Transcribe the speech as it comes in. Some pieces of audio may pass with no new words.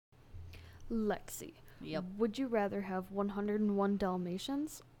Lexi. Yep. Would you rather have 101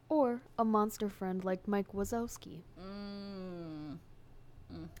 Dalmatians or a monster friend like Mike Wazowski?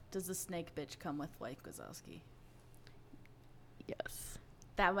 Does the snake bitch come with Mike Wazowski? Yes.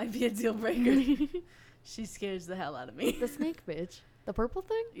 That might be a deal breaker. She scares the hell out of me. The snake bitch. The purple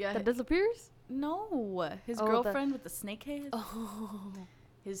thing? Yeah. That disappears? No. His girlfriend with the snake head. Oh.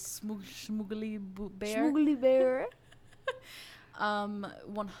 His smuggly bear. Smuggly bear. It's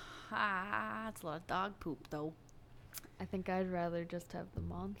a lot of dog poop, though. I think I'd rather just have the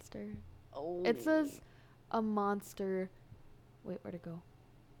monster. Oh. It says a monster. Wait, where'd it go?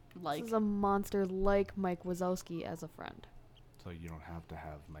 Like. It says a monster like Mike Wazowski as a friend. So you don't have to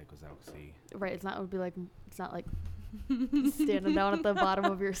have Mike Wazowski. Right, it's not like standing down at the bottom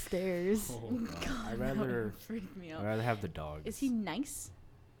of your stairs. Oh, God. I'd rather freak me out. I'd rather have the dogs. Is he nice?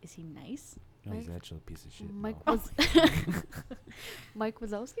 No, he's actually a piece of shit. Mike no. was Mike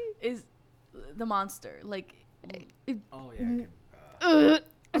Wazowski? Is the monster like? Oh yeah.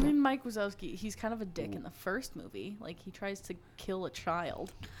 I mean, Mike Wazowski. He's kind of a dick in the first movie. Like he tries to kill a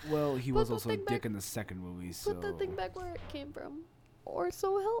child. Well, he Put was the also a thing dick back- in the second movie. So Put that thing back where it came from. Or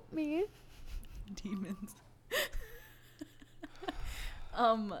so help me. Demons.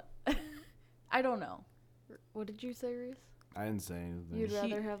 I don't know. What did you say, Reese? I didn't say anything. You'd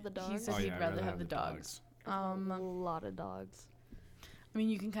rather have the He dogs? said Oh, he'd yeah, I'd rather have the dogs. A lot of dogs. I mean,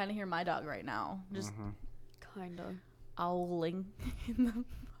 you can kind of hear my dog right now, just Kinda. owling in the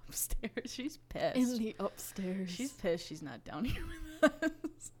upstairs. She's pissed. In the upstairs. She's pissed. She's not down here with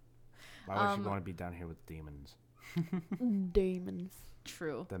us. Why would she want to be down here with demons? Demons.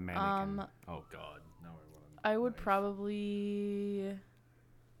 True. The mannequin. Oh God, no. I would probably.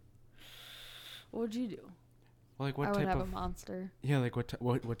 What would you do? Well, like what I would type have of a monster. Yeah, like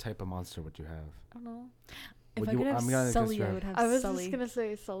what type of monster would you have? I don't know. If Would I you- could have I'm gonna Sully, guess I you would have I was Sully. just gonna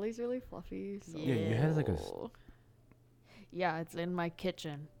say Sully's really fluffy. So. Yeah, you had like a Yeah, it's in my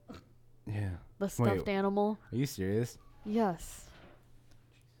kitchen. yeah. The stuffed animal. Are you serious? Yes.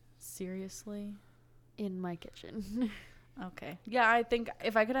 Seriously? In my kitchen. Okay. Yeah, I think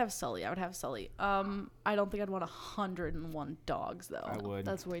if I could have Sully, I would have Sully. I don't think I'd want 101 dogs though. I would.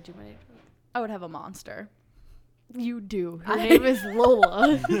 That's way too many. I would have a monster. You do. Her name is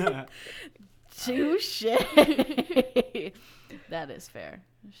Lola. Touche. That is fair.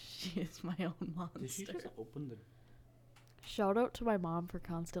 She is my own monster. Did she just open the? Shout out to my mom for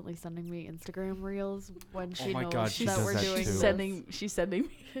constantly sending me Instagram reels when she my knows God, she that does we're that doing too. this. She's sending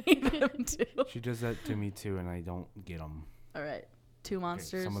me them too. She does that to me too, and I don't get them. All right. Two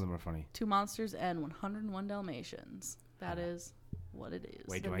monsters. Some of them are funny. 2 monsters and 101 Dalmatians. That is what it is.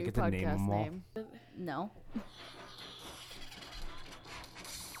 Wait, The do I new get to name podcast them all? name. No.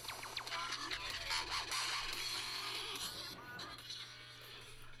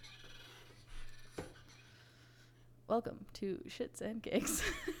 Welcome to Shits and Gigs.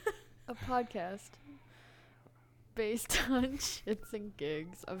 A podcast based on shits and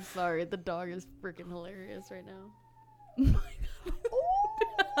gigs. I'm sorry, the dog is freaking hilarious right now.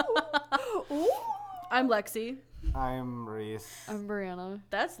 I'm Lexi. I'm Reese. I'm Brianna.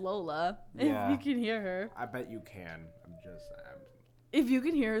 That's Lola. Yeah. If you can hear her. I bet you can. If you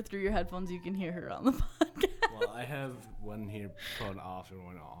can hear her through your headphones, you can hear her on the podcast. Well, I have one here put off and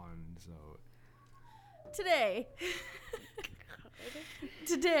one on, so. Today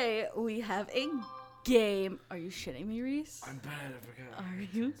we have a game. Are you shitting me, Reese? I'm bad. I forgot. Are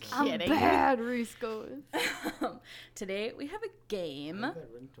you I'm kidding? bad, Reese goes. Today we have a game.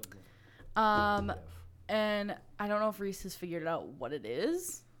 And I don't know if Reese has figured out what it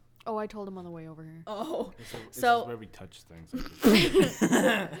is. Oh, I told him on the way over here. Oh. This So- is where we touch things.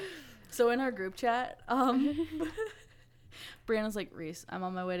 So in our group chat, Brianna's like, Reese, I'm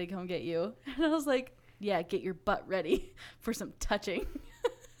on my way to come get you. And I was like, yeah, get your butt ready for some touching.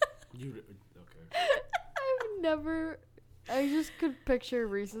 Okay. I just could picture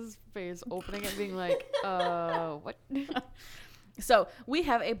Reese's face opening and being like, what? So we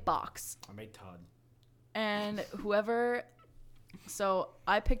have a box. I made Todd. And so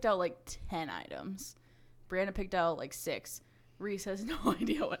I picked out like 10 items. Brianna picked out like 6. Reese has no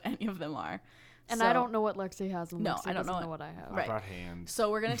idea what any of them are. And So- I don't know what Lexi has. And No, Lexi I don't doesn't know what I have. Right. I brought hands.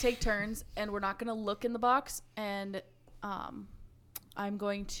 So we're going to take turns and we're not going to look in the box. And I'm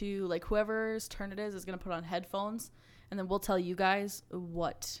going to, like, whoever's turn it is going to put on headphones. And then we'll tell you guys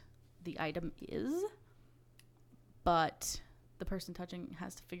what the item is. But the person touching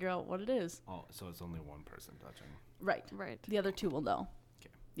has to figure out what it is. Oh, so it's only one person touching. Right. Right. The other 2 will know.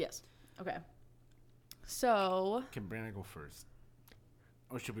 Okay. Yes. Okay. So Can Brandon go first?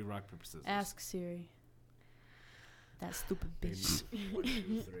 Or should we rock, paper, scissors? ask Siri. That stupid bitch. 1,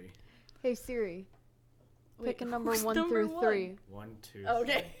 2, 3. Hey Siri, Wait, pick a number who's 1 number through one? 3. 1, 2. Okay. A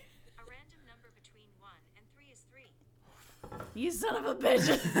random number between 1 and 3 is 3. You son of a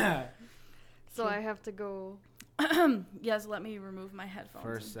bitch. So I have to go. Yes, let me remove my headphones.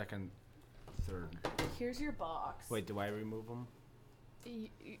 First, second, third. Here's your box. Wait, do I remove them?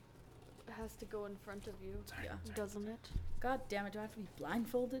 It has to go in front of you, Yeah. doesn't it? God damn it, do I have to be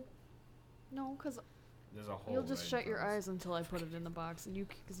blindfolded? No, because There's a hole. you'll just right shut your in front. eyes until I put it in the box, and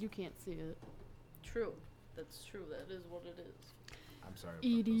because you can't see it. True. That's true. That is what it is. I'm sorry.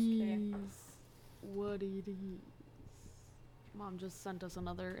 It Purpose. is what it is. Mom just sent us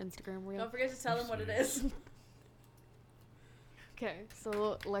another Instagram reel. Don't forget to tell them what it is. Okay,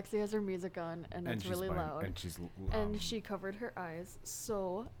 so Lexi has her music on, and it's she's really fine, loud. And she's And she covered her eyes,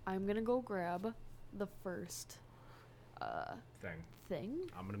 so I'm gonna go grab the first thing.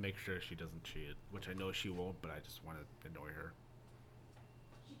 I'm gonna make sure she doesn't cheat, which I know she won't, but I just want to annoy her.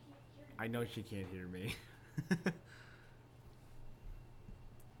 I know she can't hear me.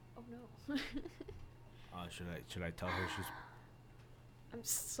 Oh no. Should I tell her she's? I'm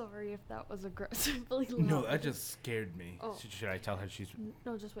sorry if that was aggressively loud. No, that just scared me. Oh. Should I tell her she's?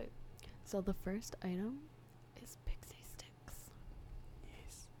 No, just wait. So the first item is pixie sticks.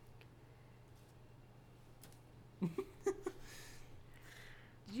 Yes.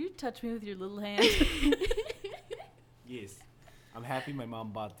 Did you touch me with your little hand? Yes. I'm happy my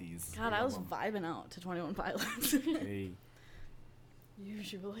mom bought these. God, My I was mom- vibing out to 21 Pilots. Hey,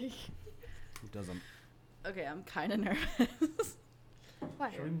 Usually. who doesn't? Okay, I'm kind of nervous.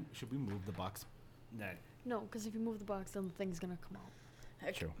 Why? Should we move the box? Nah. No, because if you move the box, then the thing's gonna come out.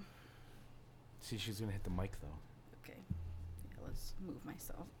 Okay. True. See, she's gonna hit the mic though. Okay. Yeah, let's move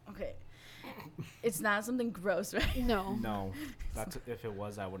myself. Okay. It's not something gross, right? No. No, that's if it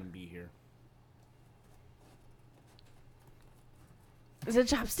was, I wouldn't be here. Is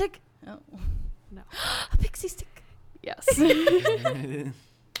it a chopstick? Oh. No. A pixie stick. Yes. Hey,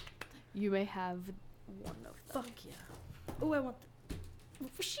 You may have one of them. Fuck yeah. Oh, I want.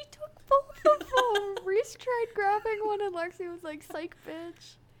 She took both of them. Reese tried grabbing one, and Lexi was like, "Psych,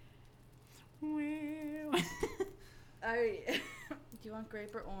 bitch." Alright. Do you want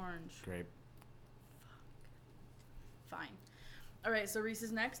grape or orange? Great. Fine. Alright, so Reese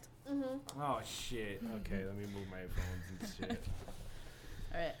is next. Mm-hmm. Oh shit. Okay, let me move my phones and shit.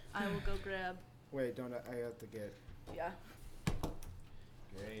 Alright, I will go grab. Wait, don't I have to get? Yeah.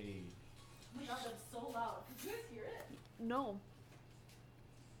 Great. Oh my god, that's so loud. Did you guys hear it? No.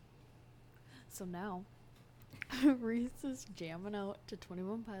 So now, Reese is jamming out to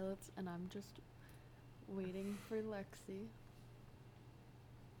 21 Pilots, and I'm just waiting for Lexi.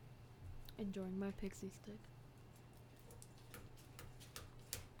 Enjoying my pixie stick.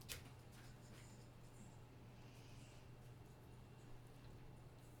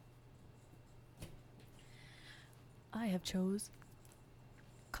 I have chose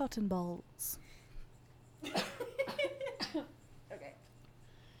cotton balls. Okay.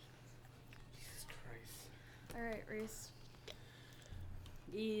 Jesus Christ. All right, Reese.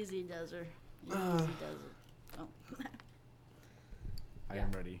 Easy does her. Easy Ugh. does it. Oh. I Yeah.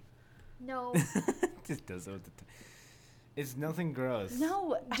 am ready. No. Just does it. It's nothing gross.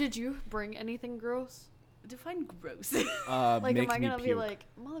 No. Did you bring anything gross? Define gross. Like, makes am I me gonna be puke. like,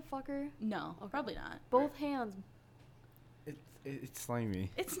 motherfucker? No, Okay. probably not. Both hands. It's slimy.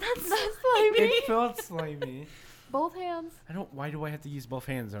 It's not Not slimy. slimy. It felt slimy. Both hands. I don't. Why do I have to use both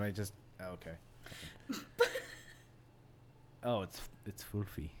hands when I just? Oh, okay. Oh, it's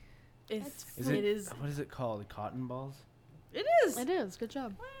foofy. It's, Is it it? is. What is it called? Cotton balls? It is. It is. Good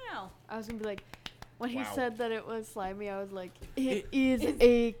job. Wow. I was gonna be like, when he Wow. said that it was slimy, I was like, It it is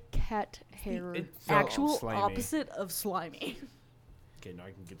a cat hair. It felt Actual slimy. opposite of slimy. Okay, now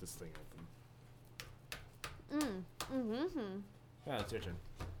I can get this thing open. Mm-hmm. Yeah, it's your turn.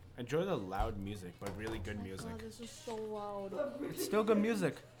 Enjoy the loud music, but really good Oh my music. God, this is so loud. It's still good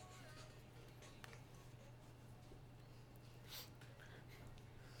music.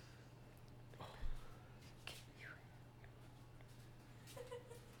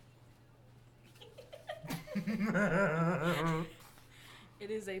 It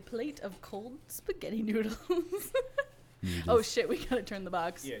is a plate of cold spaghetti noodles. Oh shit, we gotta turn the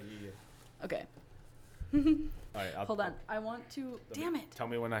box. Yeah. Okay. All right. Hold on. I want to. Damn it. Tell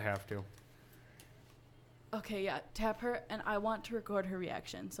me when I have to. Okay, yeah. Tap her, and I want to record her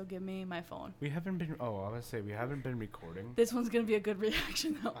reaction. So give me my phone. We haven't been. Oh, I was say we haven't been recording. This one's gonna be a good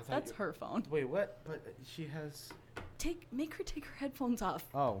reaction though. I thought That's you- her phone. Wait, what? But she has. Make her take her headphones off.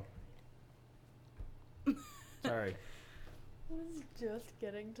 Oh. Sorry. I was just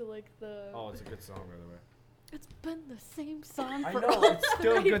getting to like the. Oh, it's a good song, by the way. It's been the same song I for know, all it's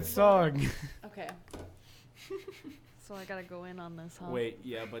still a good song. Okay. So I gotta go in on this, huh? Wait,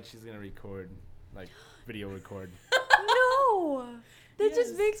 yeah, but she's gonna record, like, video record. No! That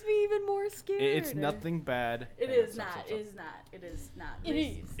just Yes. makes me even more scared. It's nothing bad. It and is stop, not. stop, It stop. is not. It is not. It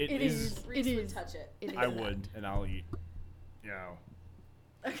Reese- is. It It is. is. Reese It would is. touch it. It is. I would, and I'll eat. Yeah.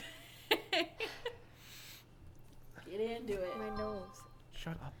 Okay. Get into it. My nose.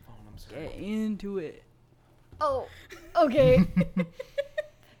 Shut up, phone. I'm sorry. Get into it. Oh, okay.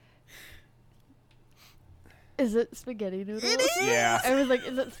 Is it spaghetti noodles? Yeah. I was like,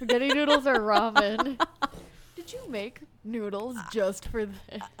 is it spaghetti noodles or ramen? Did you make noodles just for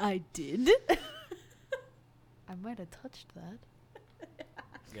this? I did. I might have touched that.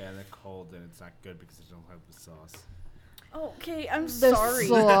 Yeah, they're cold and it's not good because they don't have the sauce. Okay, I'm The sorry.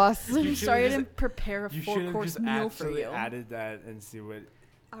 sauce. You I'm should've sorry I just- didn't prepare a You should have 4-course just meal for actually you. added that and see what.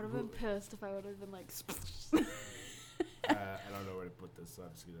 I would have been pissed if I would have been like. I don't know where to put this, so I'm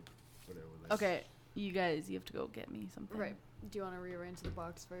just gonna put it over this. Okay, you guys, you have to go get me something. Right. Do you want to rearrange the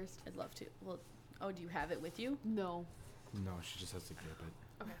box first? I'd love to. Well, oh, do you have it with you? No. No, she just has to grip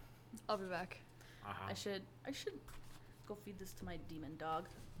it. Okay. I'll be back. Uh-huh. I should go feed this to my demon dog.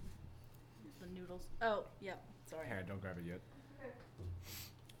 The noodles. Oh, yeah. Sorry. Here, don't grab it yet.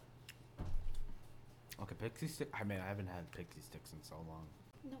 Okay, pixie stick. I mean, I haven't had pixie sticks in so long.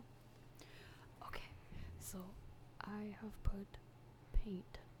 No. Okay. So, I have put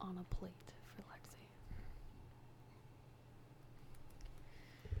paint on a plate for Lexi.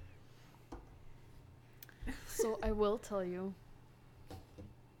 So I will tell you.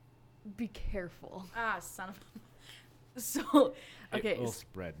 Be careful. Ah, son of. So, okay. It will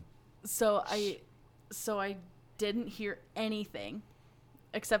spread. So I didn't hear anything,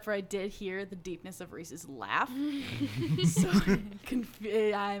 except for I did hear the deepness of Reese's laugh. So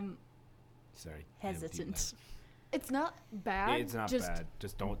I'm Sorry. hesitant. It's not bad. It's not just bad.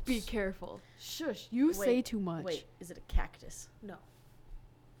 Just don't. be careful. Shush. You say Wait, too much. Wait, is it a cactus? No.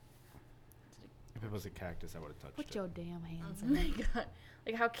 If it was a cactus, I would have touched Put it. your damn hands Oh in my it. god!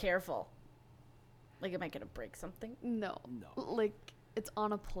 Like how careful? Like am I gonna break something? No. No. Like, it's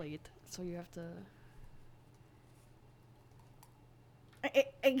on a plate, so you have to... I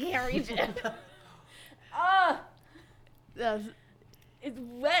can't reach it. Ah! That's... It's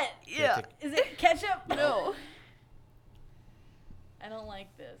wet. Yeah. Is it ketchup? No. I don't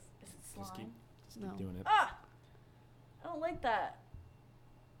like this. Is it slime? Just keep No. doing it. Ah! I don't like that.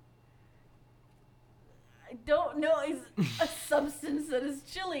 I don't know. It's a substance that is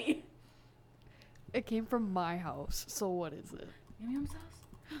chili. It came from my house, so what is it? Yum yum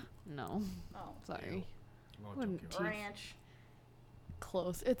sauce? No. Oh. Sorry. Oh, Wouldn't don't teeth. give Ranch.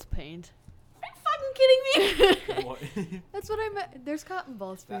 Close. It's paint. Are you fucking kidding me? What? That's what I meant. There's cotton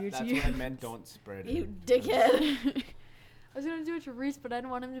balls for you That's to what I use. meant. Don't spread it. You dickhead. I was gonna do it to Reese, but I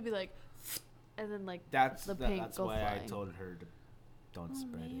didn't want him to be like, and then like That's the paint that's go why I flying. told her to don't Oh,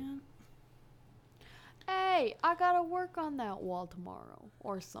 spread it. man. Hey, I gotta work on that wall tomorrow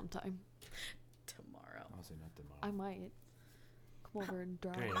or sometime. Tomorrow. I'll say not tomorrow. I might come over and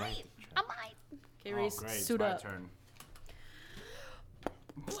draw. Great. it. I like to I try. might. Okay, Oh, Reese, great. It's suit my up. turn.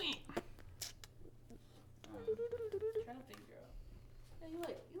 Trying to figure out.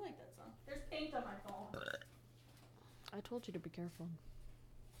 Yeah, you like that song. There's paint on my phone. I told you to be careful.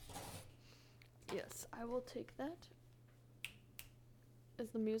 Yes, I will take that. Is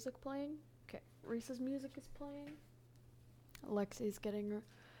the music playing? Okay, Reese's music is playing. Alexi's getting her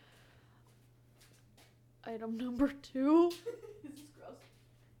item number 2. This is gross.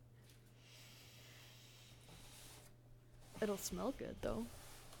 It'll smell good though.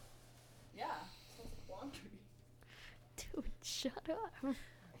 Yeah. Smells like laundry. Dude, shut up.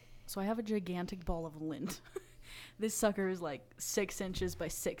 So I have a gigantic ball of lint. This sucker is like 6 inches by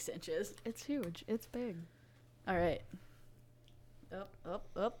 6 inches. It's huge. It's big. All right. Up.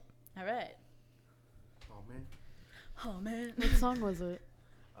 All right. Oh man. Oh man. What song was it?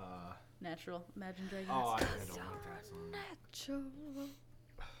 Natural. Imagine Dragons. Oh, I don't like that song. Natural.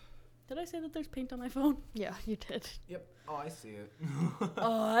 Did I say that there's paint on my phone? Yeah, you did. Yep. Oh, I see it.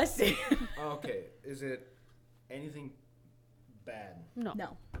 Oh, I see. Okay. Is it anything bad? No.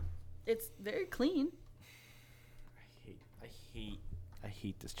 No. It's very clean. I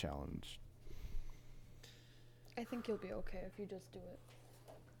hate this challenge. I think you'll be okay if you just do it.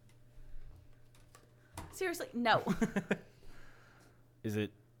 Seriously, no. Is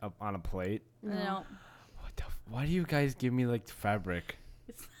it up on a plate? No. What the? Why do you guys give me like fabric?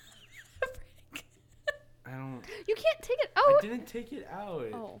 It's I don't. You can't take it I out. didn't take it out.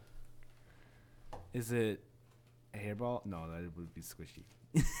 Oh. Is it a hairball? No, that would be squishy.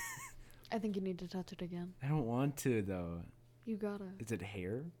 I think you need to touch it again. I don't want to though. You gotta. Is it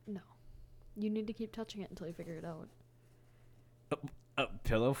hair? No. You need to keep touching it until you figure it out.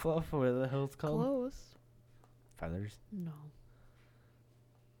 Pillow fluff? What the hell it's called? Close. Feathers? No.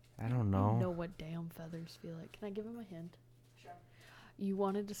 I don't I know. know what damn feathers feel like. Can I give him a hint? Sure. You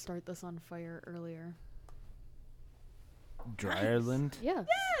wanted to start this on fire earlier. Dryerland? Yes.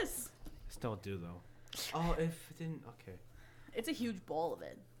 Yes. Still do though. Oh, if it didn't. Okay. It's a huge bowl of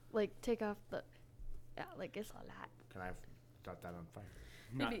it. Like, take off the... Yeah, like, it's a lot. Can I start that on fire?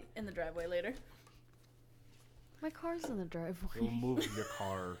 Maybe in the driveway later. My car's in the driveway. We'll move your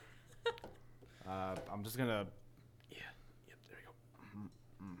car. I'm just gonna. Yeah. Yep. There you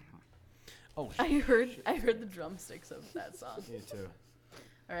go. Oh. I heard the drumsticks of that song. Me too.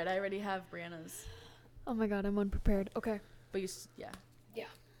 All right, I already have Brianna's. Oh my god, I'm unprepared. Okay. But yeah. Yeah.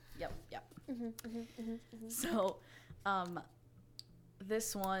 Yep. So,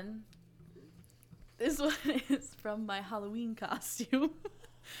 this one is from my Halloween costume.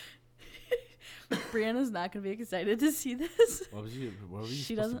 Brianna's not gonna be excited to see this. What were you She supposed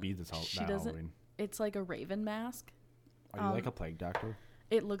to doesn't- be this she that doesn't- Halloween? It's like a raven mask. Are you like a plague doctor?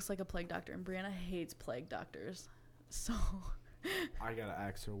 It looks like a plague doctor, and Brianna hates plague doctors. So I gotta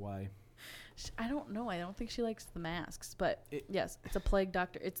ask her why. I don't know. I don't think she likes the masks, but It- yes, it's a plague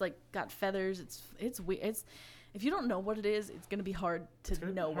doctor. It's like got feathers. It's weird. It's if you don't know what it is, it's gonna be hard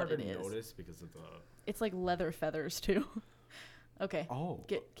to know what it is. Notice because of the. It's like leather feathers too. Okay. Oh.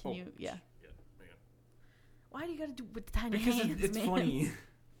 Can you? Yeah. Yeah. Hang on. Why do you gotta do with the tiny Because hands, it's man? funny.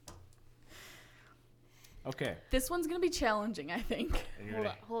 Okay. This one's gonna be challenging, I think. And you're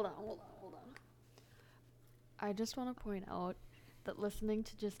Hold gonna- on. I just want to point out that listening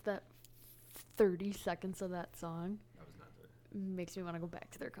to just that 30 seconds of that song That was not it. makes me want to go back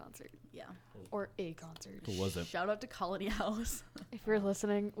to their concert. Yeah. Or a concert. Who was it? Shout out to Colony House. If you're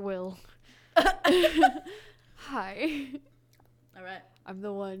listening, Will. Hi. All right. I'm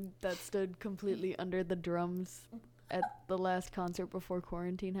the one that stood completely under the drums at the last concert before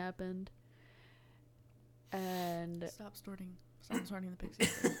quarantine happened. And Stop snorting the pixie.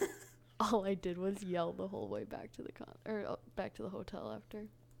 all I did was yell the whole way back to the back to the hotel after.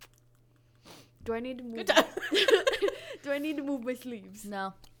 Do I need to move? Good time. Do I need to move my sleeves?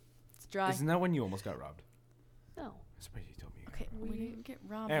 No, it's dry. Isn't that when you almost got robbed? No. That's what you told me. Okay, we didn't get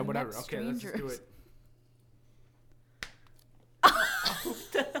robbed. Hey, we whatever. met Okay, let's just do strangers. it.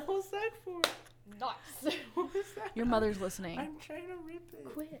 What the hell was that for? Nice. What was that? Your mother's listening. I'm trying to rip it.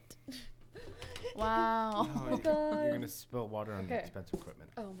 Quit. Wow. No, God. you're gonna spill water on Okay. expensive equipment.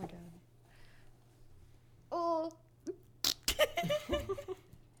 Oh my god. Oh.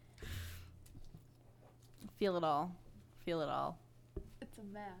 Feel it all. Feel it all. It's a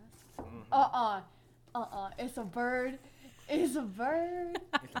mask. It's a bird. It's a bird.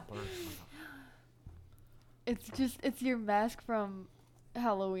 It's a bird. It's your mask from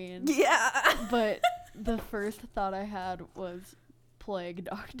Halloween. Yeah. But the first thought I had was plague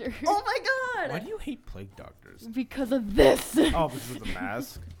doctor. Oh my god. Why do you hate plague doctors? Because of this. Oh, because of the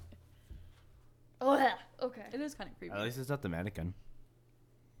mask? Oh, yeah. Okay. It is kind of creepy. At least it's not the mannequin.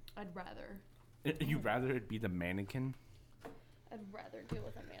 I'd rather You'd rather it be the mannequin? deal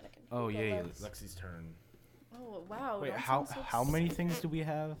with a mannequin. Oh, Okay, yeah, let's- Lexi's turn. Oh wow. Wait, don't how sound so how many things do we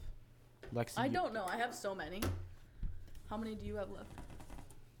have? Lexi, I you- don't know. I have so many. How many do you have left?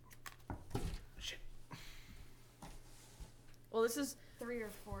 Shit. Well, this is. 3 or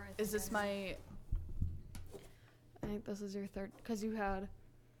 4. Is this my? I think this is your third, because you had.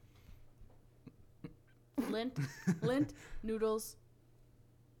 Lint, noodles,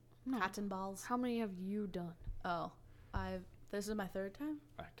 No. cotton balls. How many have you done? Oh, this is my third time.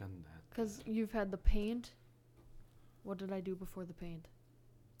 I've done that. Because you've had the paint. What did I do before the paint?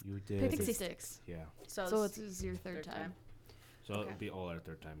 You did. Pixie sticks. Yeah. So it's your third time. So Okay. it'll be all our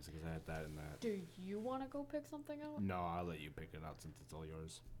third times because I had that and that. Do you want to go pick something out? No, I'll let you pick it out since it's all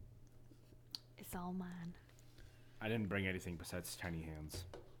yours. It's all mine. I didn't bring anything besides tiny hands.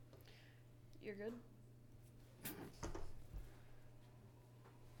 You're good?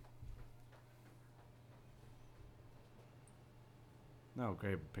 No,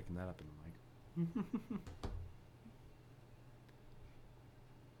 great picking that up in the mic.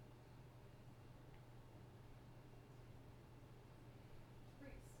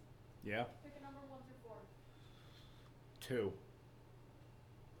 Yeah. Pick a number 1 through 4. 2.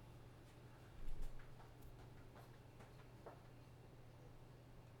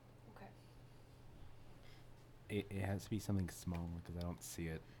 Okay. It has to be something small because I don't see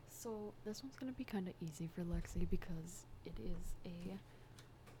it. So this one's gonna be kind of easy for Lexi because it is a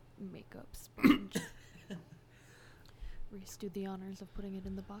makeup sponge. Reese, do the honors of putting it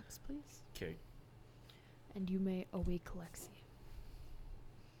in the box, please. Okay. And you may awake Lexi.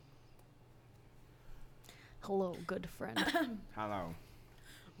 Hello, good friend. Hello.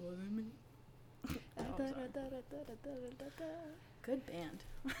 Wasn't me. Good band.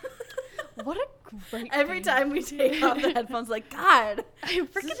 What a great Every band. time we take off the headphones, like, God, I this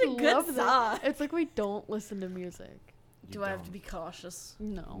freaking is a good love song. that. It's like we don't listen to music. Do I have to be cautious?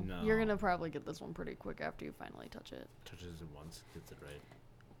 No. No. You're gonna probably get this one pretty quick after you finally touch it. Touches it once, gets it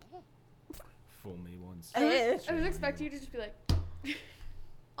right. Fool me once. I was expecting you to just be like,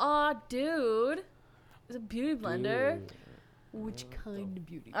 Aw, dude. It's a beauty blender. Ooh. which kind of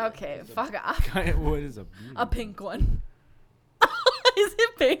beauty? Okay, fuck off. What is a beauty? A pink one. Is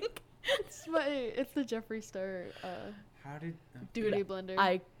it pink? It's the Jeffree Star How did? Dude, beauty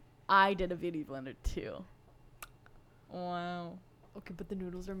blender. I did a beauty blender too. Wow. Okay, but the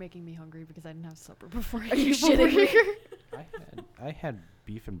noodles are making me hungry because I didn't have supper before. Are you came over shitting me? here. I had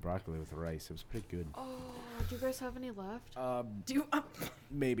beef and broccoli with rice. It was pretty good. Oh, do you guys have any left? Do you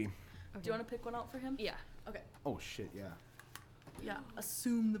Maybe. Okay. want to pick one out for him? Yeah. Okay. Oh shit, yeah. Yeah.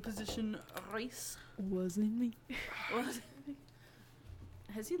 Assume the position, Rice. Wasn't me.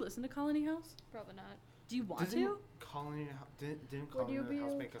 Has he listened to Colony House? Probably not. Do you want to? Didn't Would you Colony be House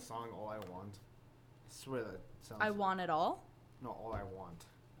able- make a song "All I Want"? I swear that sounds. I want it all. No, "All I Want."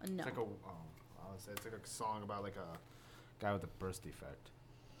 No. It's like it's like a song about like a guy with a birth defect,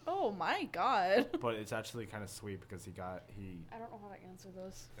 Oh my God. but it's actually kind of sweet because he. I don't know how to answer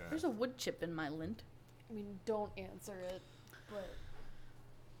those. There's a wood chip in my lint. I mean, don't answer it, but.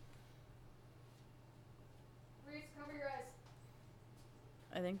 Reese, cover your eyes.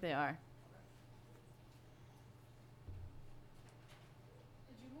 I think they are.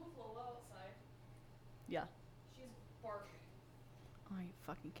 Did you move Lola outside? Yeah. She's barking. Are you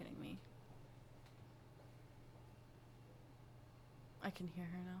fucking kidding me? I can hear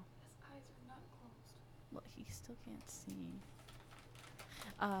her now. His eyes are not closed. Well, he still can't see.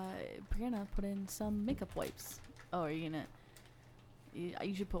 Brianna, put in some makeup wipes. Oh, are you gonna?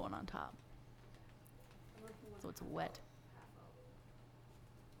 You should put one on top, so it's wet.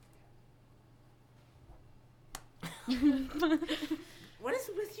 What is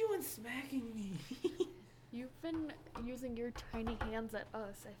with you and smacking me? You've been using your tiny hands at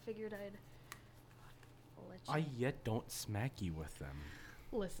us. I figured I'd let you. I yet don't smack you with them.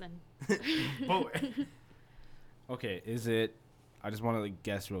 Listen. Okay, is it? I just want to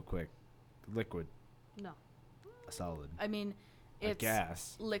guess real quick. Liquid, No. a solid, I mean, a it's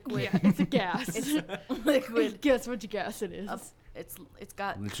gas. liquid. Yeah, it's a gas. It's liquid. Guess which gas it is. It's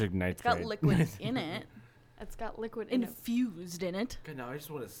got Electric nitrate. it's got liquid in it, It's got liquid in it. infused in it. Okay, now I just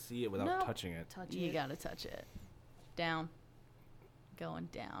want to see it without No. touching it. Touch You it. gotta touch it. Down. Going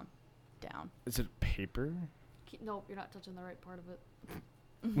down. Down. Is it paper? No, you're not touching the right part of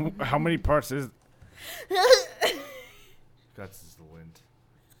it. How many parts is? That's just the lint.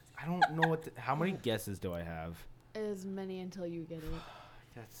 I don't know what. How many guesses do I have? As many until you get it.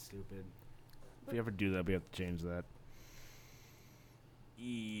 That's stupid. If we ever do that, we have to change that.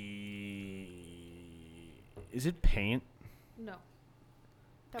 Is it paint? No.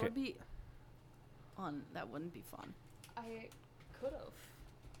 That Okay. would be fun. That wouldn't be fun. I could have.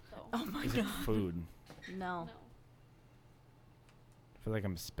 So. Oh my Is it God. food? No. No. I feel like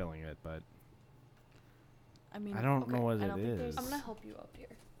I'm spilling it, but I mean, I don't okay, know what I it don't think there's- is. I'm gonna help you up here.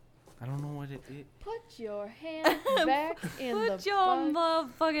 I don't know what it is. Put your hand back in the Put your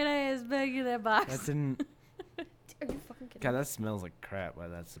box. motherfucking ass back in that box. That didn't. Are you fucking kidding? God, that smells like crap. Why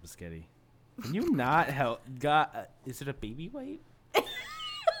that's spaghetti? Can you not help? God, is it a baby wipe? Wait,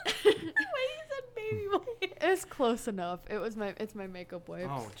 you said baby wipe. It's close enough. It's my makeup wipes.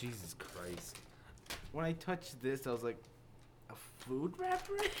 Oh Jesus Christ! When I touched this, I was like, a food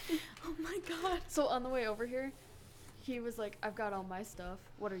wrapper? Oh my God. So on the way over here, he was like, "I've got all my stuff.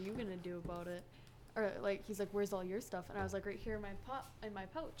 What are you gonna do about it?" Or like, he's like, "Where's all your stuff?" And I was like, "Right here in my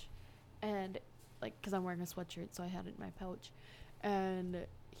pouch," and like, cause I'm wearing a sweatshirt, so I had it in my pouch, and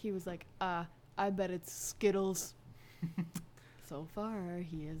he was like, I bet it's Skittles." So far,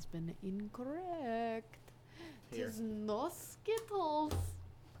 he has been incorrect. Here. Tis no Skittles.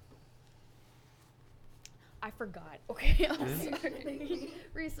 I forgot. Okay, I'm sorry.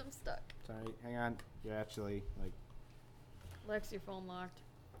 Reese, I'm stuck. Sorry, hang on. You're actually like Lex, your phone locked.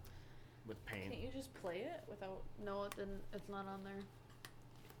 with paint. Can't you just play it without? No, it didn't. It's not on there.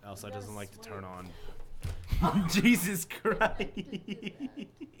 Elsa You doesn't gotta like to turn swipe. on. Jesus Christ!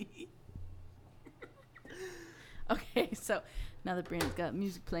 Okay, so Now that Brandon's got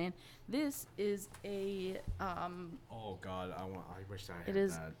music playing, this is a Oh God, I wish I had it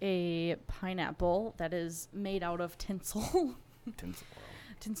is that. a pineapple that is made out of tinsel. Tinsel oil.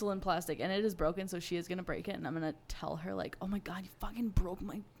 Tinsel and plastic, and it is broken, so she is gonna break it, and I'm gonna tell her like, "Oh my God, you fucking broke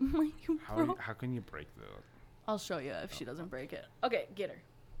my you broke." How can you break the? I'll show you if she doesn't break it. Okay, get her.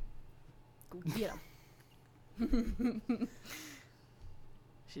 Go get him.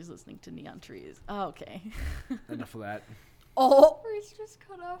 She's listening to Neon Trees. Oh, okay. Enough of that. Oh. Reese just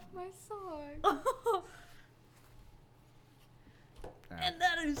cut off my song. And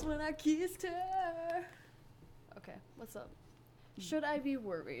that is when I kissed her. Okay, what's up? Should I be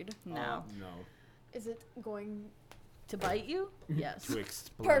worried? No. No. Is it going To bite you? Yes. To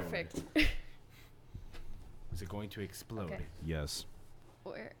explode. perfect? Is it going to explode? Okay. Yes.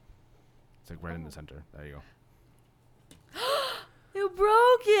 Where? It's like right in the center. There you go. You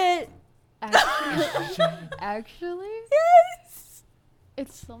broke it. Actually, Yes.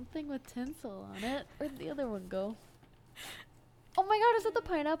 it's something with tinsel on it. Where'd the other one go? Oh my God, is it the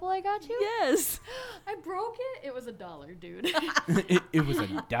pineapple I got you? Yes. I broke it. It was $1, dude. it was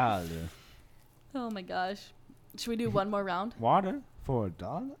 $1. Oh my gosh. Should we do one more round? Water for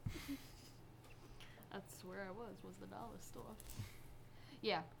 $1? That's where I was the dollar store.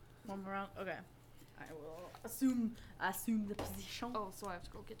 Yeah. One more round. Okay. I will assume the position. Oh, so I have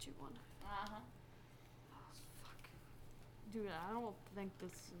to go get you one. Uh-huh. Oh, fuck. Dude, I don't think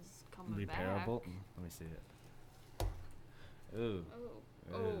this is coming Repairable? back. Let me see it. Ooh.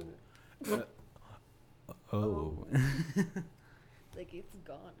 Oh. Oh. Like it's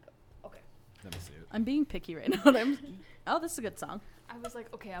gone. Okay. Let me see it. I'm being picky right now. Oh, this is a good song. I was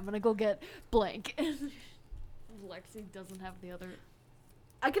like, okay, I'm gonna go get blank. Lexi doesn't have the other.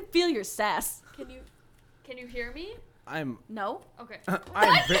 I can feel your sass. Can you hear me? I'm No? Okay.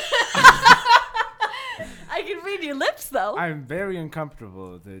 I can read your lips, though. I'm very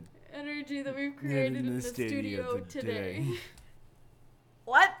uncomfortable with it. Energy that we've created in the studio today.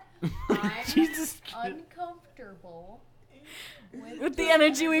 What? I'm Jesus. uncomfortable With the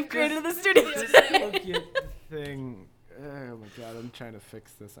energy we've created in the studio today. Look at the thing. Oh my God, I'm trying to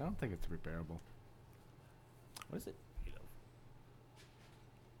fix this. I don't think it's repairable. What is it made of?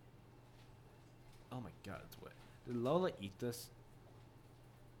 Oh my God, it's wet. Did Lola eat this?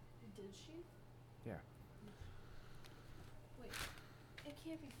 Did she? Yeah. Wait, it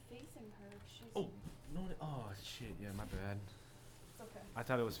can't be facing her if she's. Oh, no. Oh, shit. Yeah, my bad. It's okay. I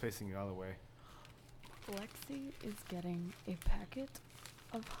thought it was facing the other way. Lexi is getting a packet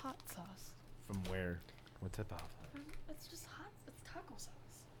of hot sauce. From where? What type of hot sauce? It's just hot. It's taco sauce.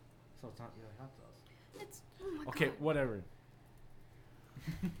 So it's not really hot sauce. It's. Oh my Okay, God. whatever.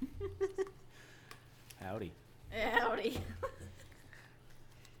 Howdy. Howdy.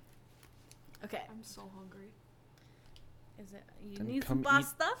 Okay. I'm so hungry. Is it? You Then need some come eat-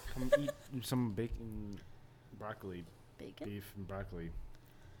 pasta? Come eat some bacon, broccoli, Bacon? beef, and broccoli.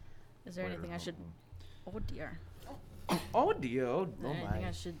 Is there anything I should? Oh dear. Oh dear. Oh, Is there anything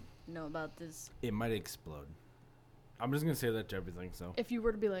I should know about this? It might explode. I'm just gonna say that to everything. So. If you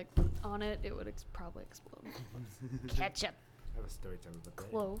were to be like on it, it would probably explode. Ketchup, I have a story time about that.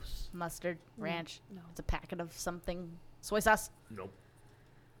 Close. mustard, ranch. No. It's a packet of something. Soy sauce. Nope.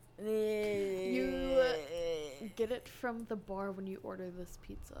 You get it from the bar when you order this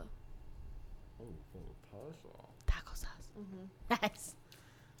pizza. Oh, parcel. Taco sauce. Mm-hmm. Nice.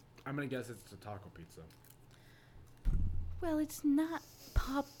 I'm gonna guess it's the taco pizza. Well, it's not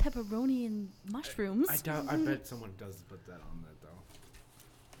pepperoni and mushrooms. I doubt. I bet someone does put that on that though.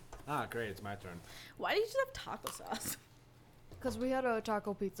 Ah, great! It's my turn. Why do you just have taco sauce? Because we had a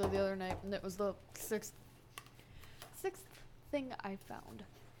taco pizza the other night, and it was the sixth thing I found.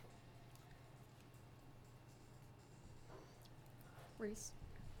 Reese.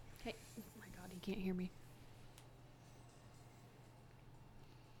 Hey. Oh my God, he can't hear me.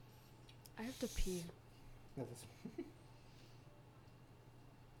 I have to pee.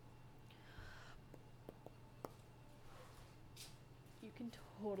 You can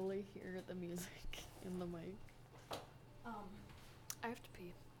totally hear the music in the mic. I have to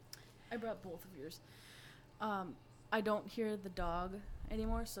pee. I brought both of yours. I don't hear the dog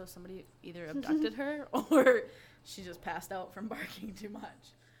anymore, so somebody either abducted her or she just passed out from barking too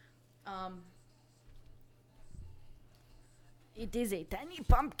much. It is a tiny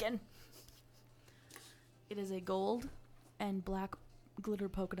pumpkin. It is a gold and black glitter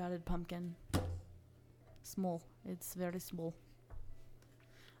polka dotted pumpkin. Small. It's very small.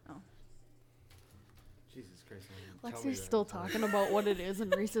 Oh. Jesus Christ! man, tell me Lexi's that. still talking about what it is,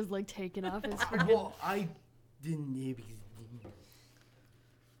 and Reese is like taking off his freaking. Well, I didn't know because.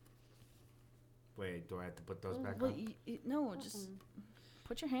 Wait, Wait, do I have to put those back Well, on? no, just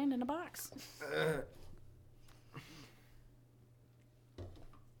put your hand in a box.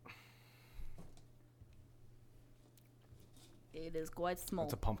 It is quite small.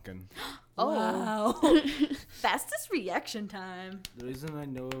 It's a pumpkin. Oh, wow. Fastest reaction time. The reason I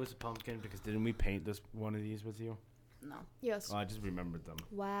know it was a pumpkin because didn't we paint this one of these with you? No. Yes. Well, I just remembered them.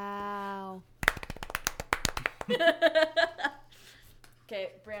 Wow.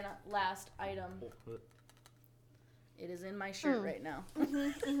 Okay, Brianna, last item. It is in my shirt right now.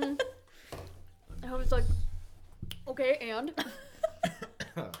 I was like, okay, and?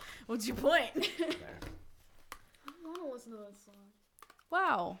 What's your point? There. I want to listen to that song.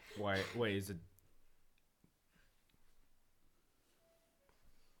 Wow. Wait, is it?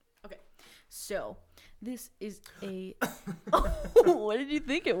 Okay, so this is a. What did you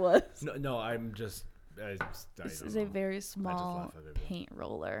think it was? No, I'm just. This don't is a know. very small laugh at it. paint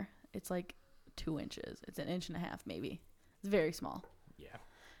roller. It's like 2 inches. It's an inch and a half, maybe. It's very small. Yeah.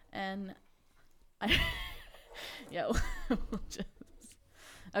 And I. Yeah. We'll just...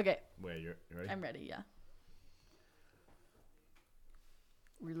 Okay, Wait, you ready? I'm ready. Yeah.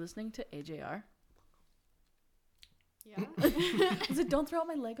 We're listening to AJR. Yeah? Is it "Don't Throw Out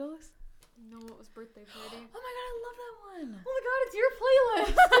My Legos"? No, it was birthday party. Oh my god, I love that one. Oh my god, it's your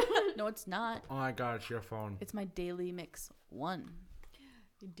playlist! No, it's not. Oh my god, it's your phone. It's my daily mix 1.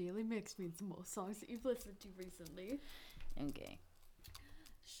 Your daily mix means the most songs that you've listened to recently. Okay.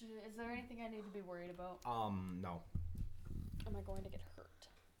 Is there anything I need to be worried about? No. Am I going to get hurt?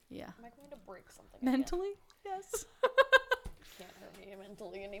 Yeah. Am I going to break something again? Mentally? Yes. Can't hurt me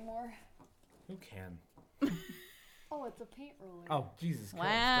mentally anymore. Who can? Oh, it's a paint roller. Oh, Jesus Christ.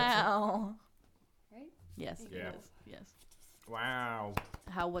 Wow. Right? Yes. Yeah. It is. Yes. Wow.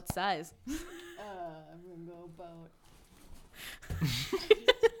 How? What size? I'm gonna go about.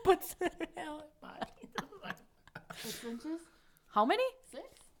 What's the hell? 6 inches? How many? 6?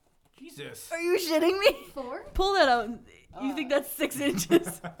 Jesus. Are you shitting me? 4? Pull that out. You think that's 6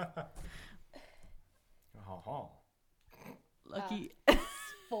 inches? Oh. Lucky.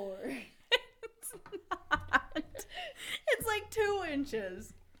 4. It's not. It's like 2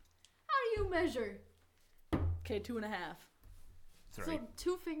 inches. How do you measure? Okay, 2.5. That's right.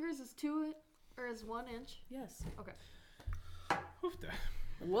 So 2 fingers is 2 or is 1 inch? Yes. Okay.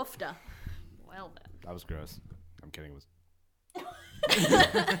 Woofda. Well then. That was gross. I'm kidding. It was.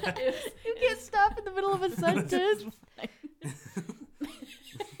 You can't stop in the middle of a sentence.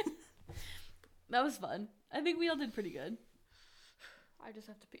 That was fun. I think we all did pretty good. I just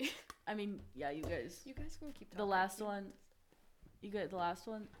have to pee. I mean, yeah, you guys. You guys can keep talking. The last one. You got the last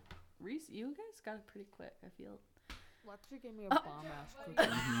one. Reese, you guys got it pretty quick, I feel. Lexi gave me a bomb ass cookie.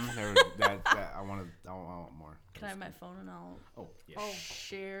 I want more. Can I have my phone and I'll Oh, yeah. Oh.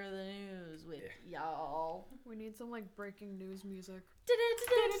 share the news with y'all? We need some like breaking news music.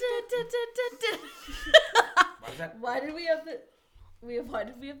 Why is that? Why did we have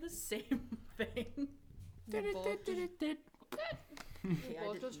the same thing? We both just, Okay, I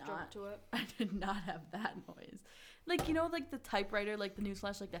both did just not. jumped to it. I did not have that noise. Like, you know, like the typewriter, like the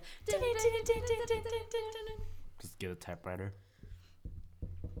newsflash, like that. Just get a typewriter.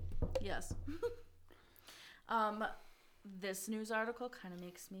 Yes. This news article kind of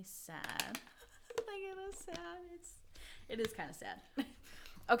makes me sad. Like, it is sad. It is kind of sad.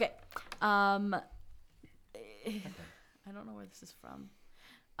 Okay. I don't know where this is from.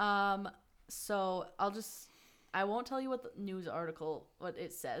 So I won't tell you what the news article, what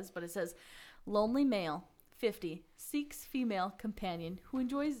it says, but it says, lonely male, 50, seeks female companion who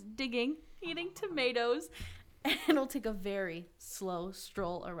enjoys digging, eating tomatoes, and will take a very slow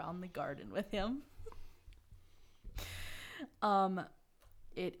stroll around the garden with him.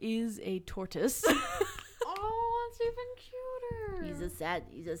 It is a tortoise. Oh, it's even cuter. He's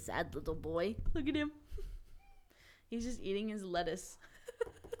a sad little boy. Look at him. He's just eating his lettuce.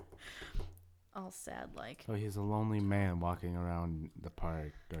 All sad like. So he's a lonely man walking around the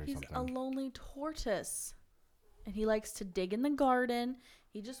park or He's something. a lonely tortoise. And he likes to dig in the garden.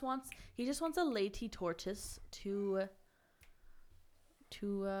 He just wants a lady tortoise to That's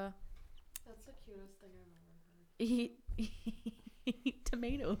the cutest thing I've ever heard. eat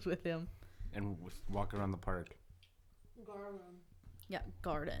tomatoes with him. And walk around the park. Garden. Yeah,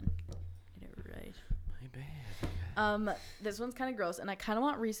 garden. Get it right. My bad. This one's kind of gross, and I kind of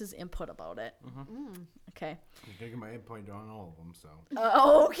want Reese's input about it. Okay. I'm taking my endpoint on all of them, so.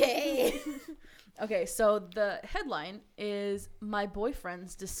 Okay. Okay, so the headline is "My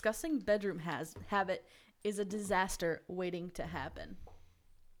boyfriend's disgusting bedroom habit is a disaster waiting to happen."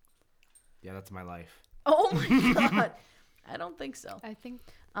 Yeah, that's my life. Oh my god. I don't think so. I think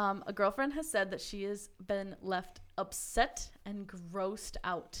A girlfriend has said that she has been left upset and grossed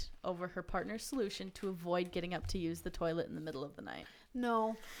out over her partner's solution to avoid getting up to use the toilet in the middle of the night.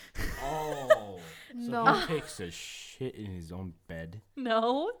 no. Oh. No. So he takes a shit in his own bed.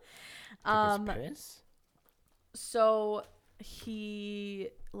 No. Take his piss? So he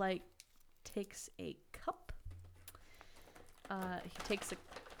like takes a cup. He takes a.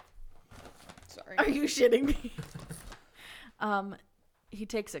 Sorry. Are you shitting me? He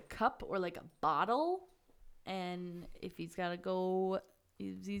takes a cup or like a bottle, and if he's got to go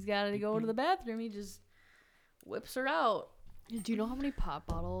to the bathroom, he just whips her out. Do you know how many pop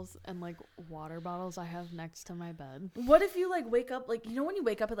bottles and like water bottles I have next to my bed? What if you like wake up, like, you know when you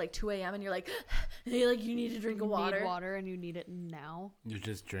wake up at like 2 a.m. and you're like, hey, like you need to drink You water. need water and you need it now. You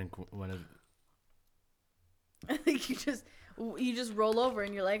just drink one of. I think you just roll over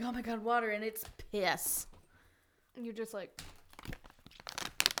and you're like, oh my god, water, and it's piss. And you're just like,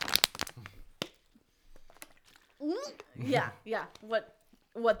 Yeah.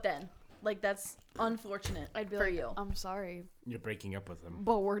 What then? Like, that's unfortunate. I'd be for like, you. I'm sorry, You're breaking up with him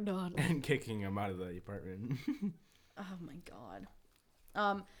but we're done. and kicking him out of the apartment. Oh my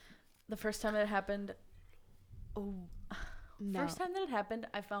god. The first time that it happened. No. First time that it happened,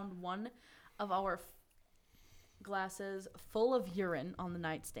 I found one of our glasses full of urine on the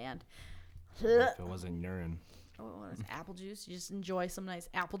nightstand. If it wasn't urine. Oh, it was apple juice. You just enjoy some nice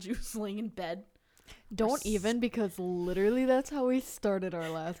apple juice laying in bed. Don't even, because literally that's how we started our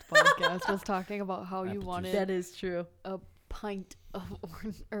last podcast, was talking about how you Apple wanted juice. That is true. a pint of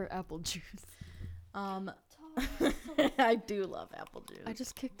orange or apple juice. I do love apple juice. I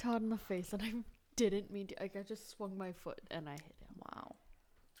just kicked Todd in the face and I didn't mean to. Like, I just swung my foot and I hit him. Wow.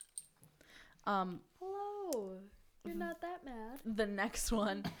 Hello. You're not that mad. The next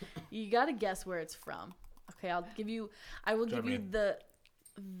one, you gotta guess where it's from. Okay, I will give you Germany.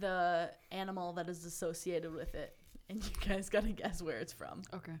 the animal that is associated with it, and you guys gotta guess where it's from.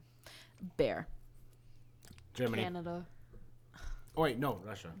 Okay. Bear. Germany. Canada. Oh wait, no,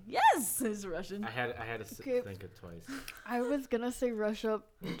 Russia. Yes, it's Russian. I had to Okay. think it twice. I was gonna say Russia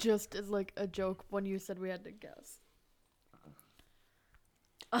just as like a joke when you said we had to guess.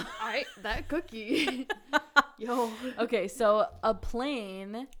 That cookie. Yo. Okay, so a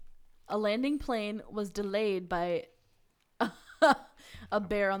landing plane was delayed by a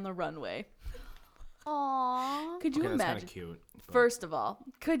bear on the runway. Aww. Could you Okay, that's imagine? kind of cute. but- First of all,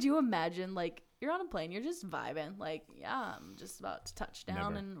 could you imagine, like, you're on a plane, you're just vibing, like, yeah, I'm just about to touch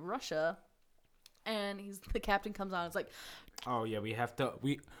down Never. in Russia, and the captain comes on, it's like, Oh yeah,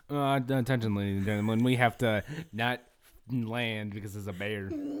 attention, ladies and gentlemen, we have to not land because there's a bear.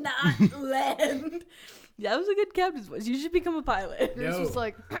 not land. That was a good captain's voice. You should become a pilot. Yours was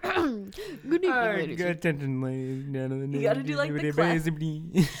like, good evening, ladies. Good attention, ladies and gentlemen. You gotta do, like, the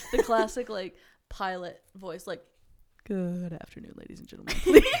The classic, like, pilot voice, like, good afternoon, ladies and gentlemen.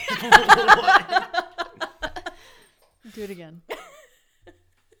 Do it again.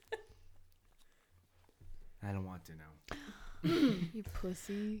 I don't want to now. You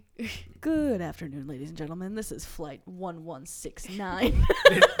pussy. Good afternoon, ladies and gentlemen. This is flight 1169.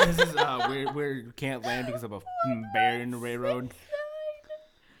 This is where you can't land because of a bear in the railroad.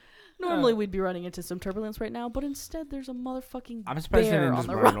 Normally, we'd be running into some turbulence right now, but instead, there's a motherfucking I'm surprised they bear didn't on just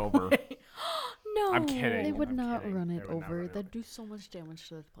the run runway. over. No. I'm kidding. They would I'm not kidding. run They it would not over. run it That'd do so much damage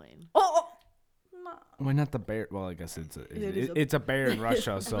to the plane. Oh, no. Why not the bear? Well, I guess it's a bear in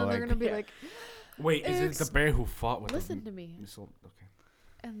Russia, And so then they're like. gonna be yeah. like, Wait, is it the bear who fought with? listen to me. Okay.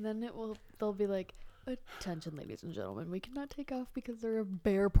 And then they'll be like, attention, ladies and gentlemen, we cannot take off because there are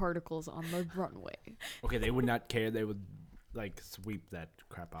bear particles on the runway. Okay, they would not care. They would like sweep that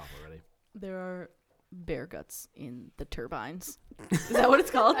crap off already. There are bear guts in the turbines. Is that what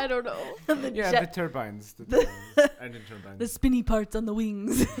it's called? I don't know. Yeah, jet- the turbines. Engine turbines. The spinny parts on the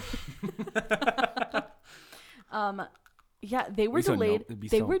wings. Yeah, they were At least I know delayed. it'd be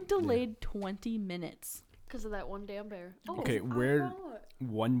They so- were yeah. delayed 20 minutes. Because of that one damn bear. Okay, I where know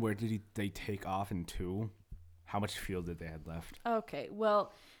it. where did they take off, and two, how much fuel did they have left? Okay,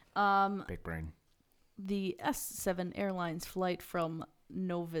 well, Big brain. the S7 Airlines flight from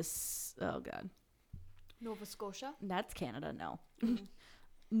Nova Scotia. That's Canada, no.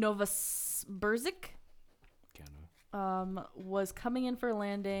 Novosibirsk Canada. was coming in for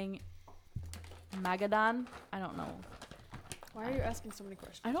landing. Magadan. I don't know. Why are you asking so many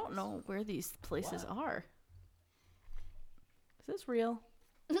questions? I don't know where these places are. Is this real?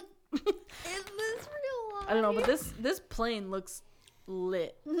 Is this real? I don't know, but this plane looks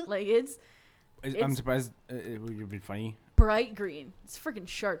lit. Like it's I'm surprised. It would be funny. bright green. It's freaking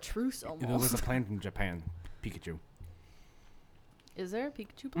chartreuse If it was almost. a plane from Japan, Pikachu. Is there a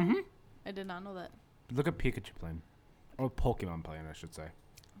Pikachu plane? Mm-hmm. I did not know that. Look at Pikachu playing. Or Pokemon playing, I should say.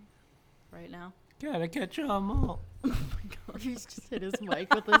 Right now. Gotta catch 'em all. He just hit his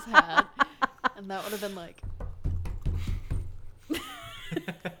mic with his hat, and that would have been like.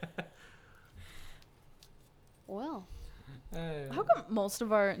 Well, How come most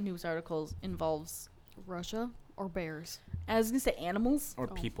of our news articles involves, Russia or bears? I was gonna say animals? Or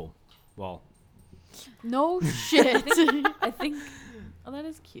Oh. people. Well, No shit. I think. Oh, that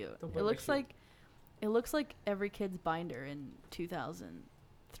is cute. The It what looks issue? like. It looks like every kid's binder in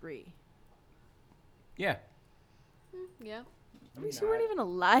 2003. yeah. Yeah. I mean, you weren't even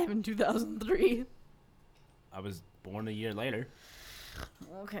alive in 2003. I was born a year later.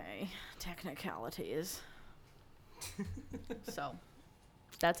 Okay, technicalities. So,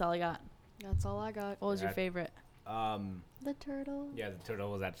 that's all I got. That's all I got. What was your That- favorite? The turtle. Yeah, the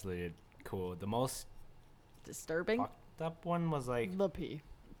turtle was actually cool. The most Disturbing? fucked up one was like, The pea.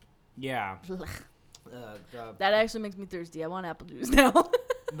 yeah, That actually makes me thirsty. I want apple juice now.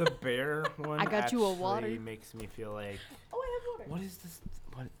 the bear one. I got you a actually water. Makes me feel like, Oh, I have water. what is this?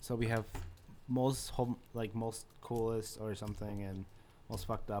 What? So we have most most coolest or something, and most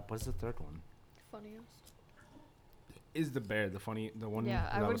fucked up. What's the third one? Funniest. Is the bear the one? Yeah,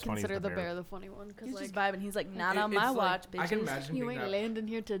 I that would was funny is consider the bear the funny one because He's like just vibing. He's like, not It- on my it's watch, like- I can bitches. imagine you being ain't that. landing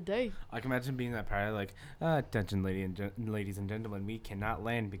here today. I can imagine being that part, like, attention, ladies and gentlemen, we cannot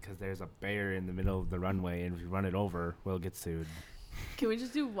land because there's a bear in the middle of the runway, and if we run it over, we'll get sued. Can we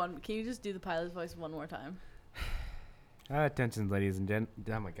just do one? Can you just do the pilot's voice one more time? Attention, ladies and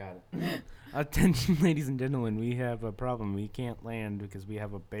oh my god. Attention, ladies and gentlemen, we have a problem. We can't land because we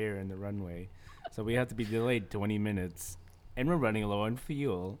have a bear in the runway, so we have to be delayed 20 minutes, and we're running low on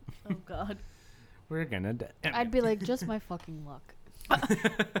fuel. Oh, God. We're gonna die. I'd be like, just my fucking luck.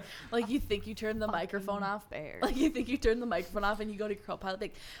 Like, you think you turn the microphone off? Bear. Like, you think you turn the microphone off and you go to co-pilot,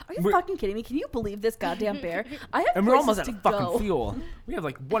 like, are you We're- fucking kidding me? Can you believe this goddamn bear? I have And we're almost places out of to fucking go. fuel. We have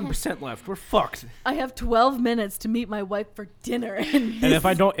like 1% left. We're fucked. I have 12 minutes to meet my wife for dinner. And if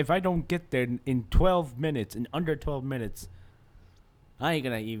I don't get there in 12 minutes, in under 12 minutes, I ain't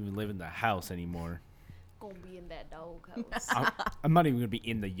gonna even live in the house anymore. Gonna be in that doghouse. I'm not even gonna be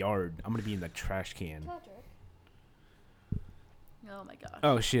in the yard. I'm gonna be in the trash can. Oh, my gosh.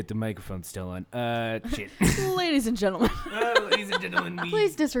 Oh shit, the microphone's still on. Shit. Ladies and gentlemen. Ladies and gentlemen,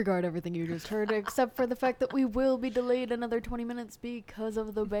 Please disregard everything you just heard, except for the fact that we will be delayed another 20 minutes because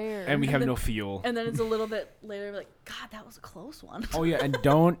of the bear. and we have then- no fuel. And then it's a little bit later, like, God, that was a close one. Oh yeah,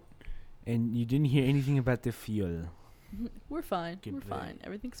 and you didn't hear anything about the fuel. We're fine. Good We're play. fine.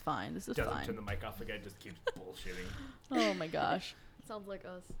 Everything's fine. This is Doesn't fine. turn the mic off again. Just keeps bullshitting. Oh, my gosh. Sounds like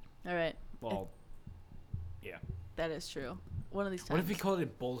us. All right. Well, yeah. That is true. One of these times. What if we called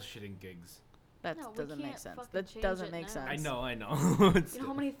it bullshitting gigs? That No, we doesn't make can't sense. fucking That change doesn't it make now. sense. I know. You know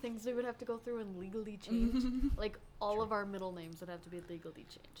how many things we would have to go through and legally change? Like, all of our middle names would have to be legally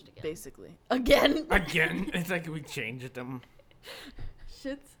changed again. Basically. Again. Again, it's like we changed them.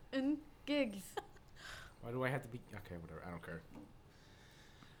 Shits and gigs. Why do I have to be? Okay, whatever. I don't care.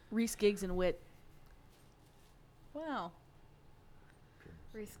 Reese Giggs and Wit. Wow.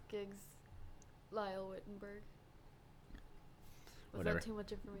 Reese Giggs, Lyle Wittenberg. Was Whatever. that too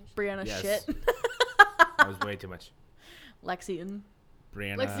much information? Brianna Yes. Shit. That was way too much. Lexington.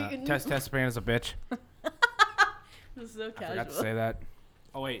 Brianna. Lexington. Test Brianna's a bitch. This is so I casual. forgot to say that.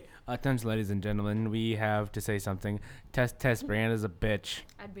 Oh wait, attention, ladies and gentlemen, we have to say something. Test Brianna's a bitch.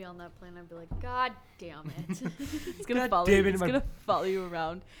 I'd be on that plane. I'd be like, God damn it. It's gonna God follow damn you. it, It's my- gonna follow you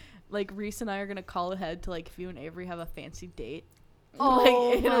around. Like Reese and I are gonna call ahead to like if you and Avery have a fancy date. Oh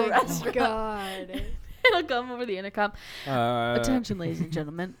Like, in a my restaurant. God. It'll come over the intercom. Attention, ladies and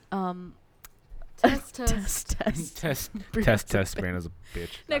gentlemen. Test. Test Brianna's a bitch.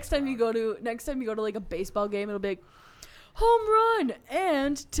 Next time you go to like a baseball game, it'll be like home run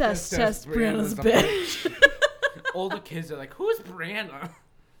and test Brianna's bitch. All the kids are like, "Who's Brianna?"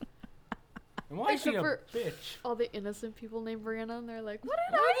 And why is she Except a for bitch? all the innocent people named Brianna, and they're like, what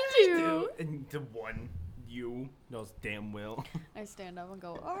did I do? And the one you knows damn well. I stand up and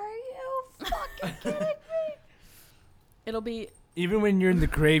go, are you fucking kidding me? It'll be Even when you're in the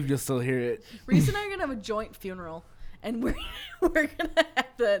grave, you'll still hear it. Reese and I are gonna have a joint funeral, and we're gonna have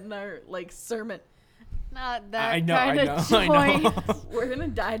that in our like sermon. Not that I know, kind I of know, I know. joint. We're gonna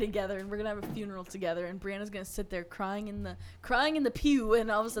die together, and we're gonna have a funeral together. And Brianna's gonna sit there crying in the pew, and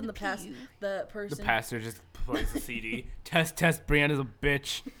all of a sudden the person. The pastor just plays the CD. Test, Brianna's a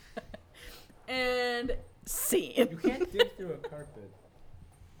bitch. And scene. You can't dig through a carpet.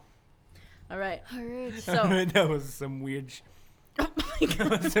 All right. All right. So that was some weird. oh my God.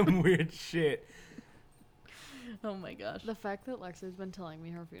 That was some weird shit. Oh my gosh. The fact that Lexi's been telling me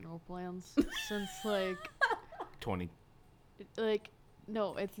her funeral plans since like 20.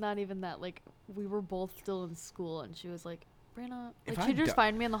 no, it's not even that. Like we were both still in school, and she was like, "Brianna," If like I she'd just di-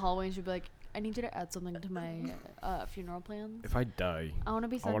 find me in the hallway, and she'd be like, "I need you to add something to my funeral plans. If I die, I want to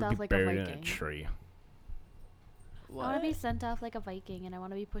be I sent want to off be like a buried in a Viking. tree. I want to be sent off like a Viking, and I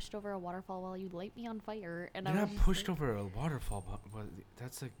want to be pushed over a waterfall while you light me on fire." And You're I was not just pushed like, over a waterfall, but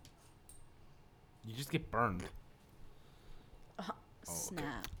that's like... You just get burned. okay.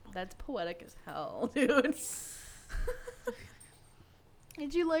 Snap. That's poetic as hell, dude.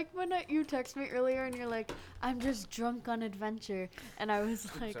 Did you like when you text me earlier and you're like, "I'm just drunk on adventure," and I was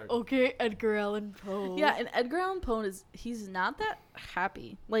like, Sorry. "Okay, Edgar Allan Poe." Yeah, and Edgar Allan Poe he's not that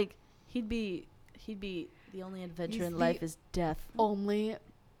happy. Like he'd be the only adventure He's in the life is death. only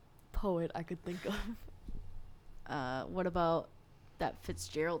poet I could think of. What about that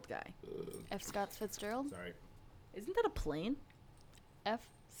Fitzgerald guy? F. Scott Fitzgerald. Sorry. Isn't that a plane? F.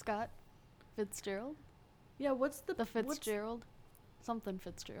 Scott Fitzgerald. Yeah, what's The Fitzgerald. Something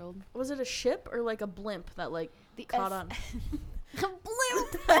Fitzgerald. Was it a ship or like a blimp that like The caught S- on? A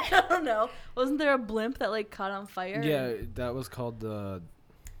blimp. I don't know. Wasn't there a blimp that like caught on fire? Yeah, that was called the...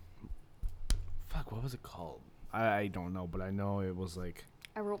 Fuck, what was it called? I don't know, but I know it was like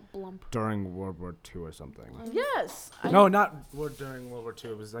I wrote blump. during World War II or something. Yes. No, not during World War II.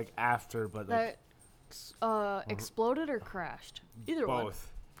 It was like after, but like That exploded or crashed. Either one.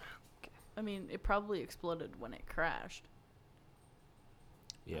 both. I mean, it probably exploded when it crashed.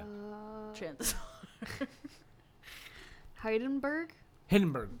 Yeah. Chances. Hindenburg.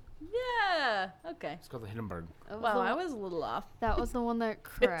 Hindenburg. Yeah. Okay. It's called the Hindenburg. That was Wow, the I one- was a little off. That was the one that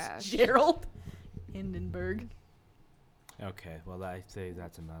crashed. Fitzgerald. Hindenburg. Okay, well I say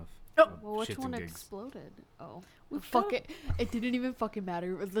that's enough. Oh. of Well, which shits one and gigs. exploded? Oh, We've fuck got- it! It didn't even fucking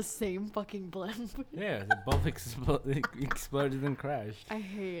matter. It was the same fucking blimp. Yeah, they both exploded and crashed. I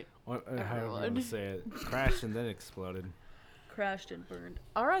hate. Or however you want to Everyone. say it. Crashed and then exploded. Crashed and burned.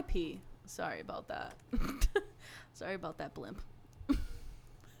 R.I.P. Sorry about that. Sorry about that blimp.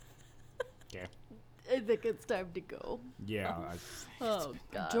 Yeah. I think it's time to go. Yeah. Oh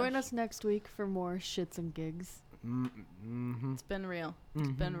god. Join us next week for more shits and gigs. Mm-hmm. It's been real. It's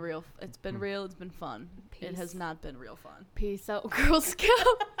been real. It's been real. It's been fun. It has Peace. not been real fun. Peace out, Girl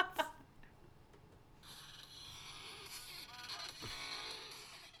Scout.